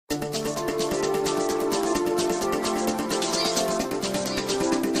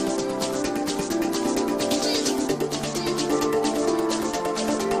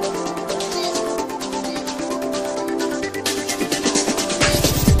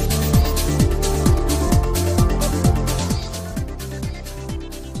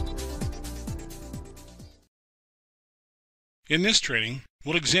In this training,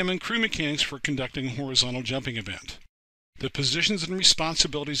 we'll examine crew mechanics for conducting a horizontal jumping event. The positions and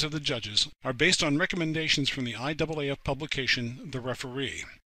responsibilities of the judges are based on recommendations from the IAAF publication, The Referee.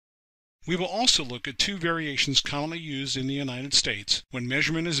 We will also look at two variations commonly used in the United States when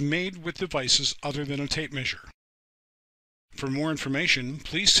measurement is made with devices other than a tape measure. For more information,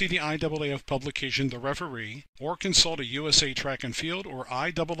 please see the IAAF publication, The Referee, or consult a USA Track and Field or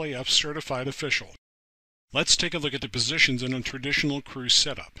IAAF certified official. Let's take a look at the positions in a traditional crew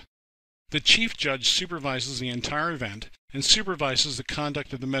setup. The chief judge supervises the entire event and supervises the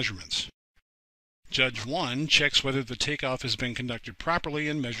conduct of the measurements. Judge 1 checks whether the takeoff has been conducted properly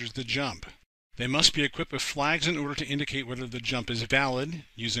and measures the jump. They must be equipped with flags in order to indicate whether the jump is valid,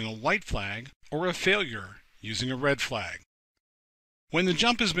 using a white flag, or a failure, using a red flag. When the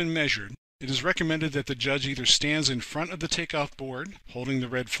jump has been measured, it is recommended that the judge either stands in front of the takeoff board, holding the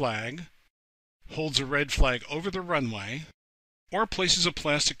red flag, holds a red flag over the runway, or places a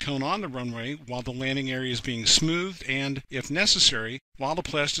plastic cone on the runway while the landing area is being smoothed and, if necessary, while the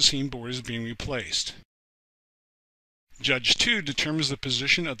plasticine board is being replaced. Judge 2 determines the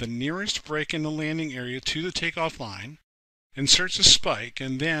position of the nearest break in the landing area to the takeoff line, inserts a spike,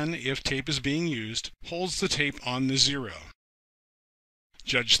 and then, if tape is being used, holds the tape on the zero.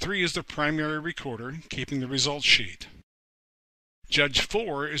 Judge 3 is the primary recorder, keeping the results sheet. Judge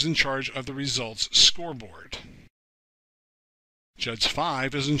 4 is in charge of the results scoreboard. Judge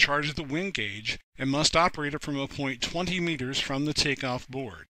 5 is in charge of the wind gauge and must operate it from a point 20 meters from the takeoff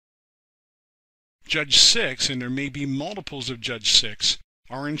board. Judge 6, and there may be multiples of Judge 6,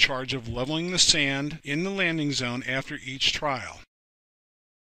 are in charge of leveling the sand in the landing zone after each trial.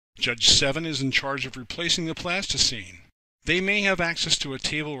 Judge 7 is in charge of replacing the plasticine. They may have access to a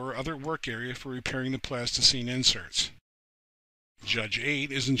table or other work area for repairing the plasticine inserts. Judge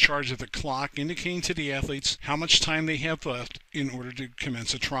 8 is in charge of the clock, indicating to the athletes how much time they have left in order to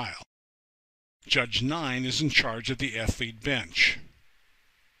commence a trial. Judge 9 is in charge of the athlete bench.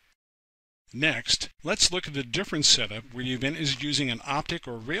 Next, let's look at the different setup where the event is using an optic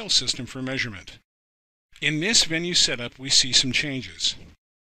or rail system for measurement. In this venue setup, we see some changes.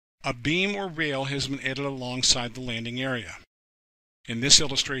 A beam or rail has been added alongside the landing area. In this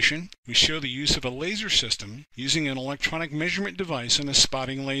illustration, we show the use of a laser system using an electronic measurement device and a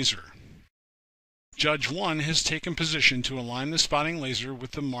spotting laser. Judge 1 has taken position to align the spotting laser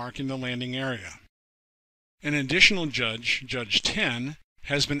with the mark in the landing area. An additional judge, Judge 10,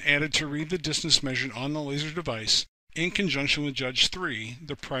 has been added to read the distance measured on the laser device in conjunction with Judge 3,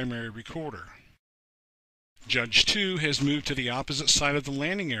 the primary recorder. Judge 2 has moved to the opposite side of the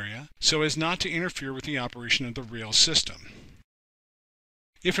landing area so as not to interfere with the operation of the rail system.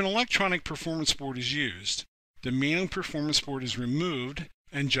 If an electronic performance board is used, the manual performance board is removed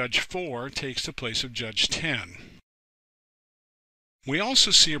and Judge 4 takes the place of Judge 10. We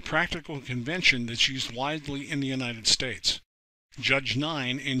also see a practical convention that's used widely in the United States. Judge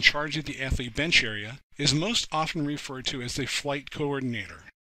 9, in charge of the athlete bench area, is most often referred to as the flight coordinator.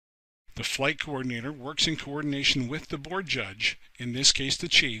 The flight coordinator works in coordination with the board judge, in this case the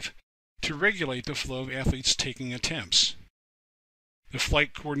chief, to regulate the flow of athletes taking attempts. The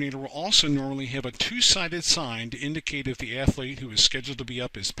flight coordinator will also normally have a two-sided sign to indicate if the athlete who is scheduled to be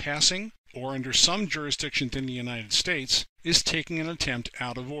up is passing, or under some jurisdictions in the United States, is taking an attempt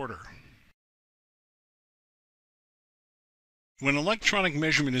out of order. When electronic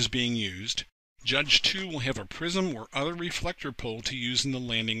measurement is being used, Judge 2 will have a prism or other reflector pole to use in the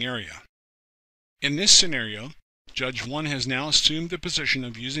landing area. In this scenario, Judge 1 has now assumed the position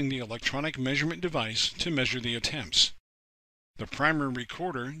of using the electronic measurement device to measure the attempts. The primary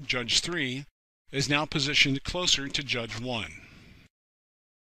recorder, Judge 3, is now positioned closer to Judge 1.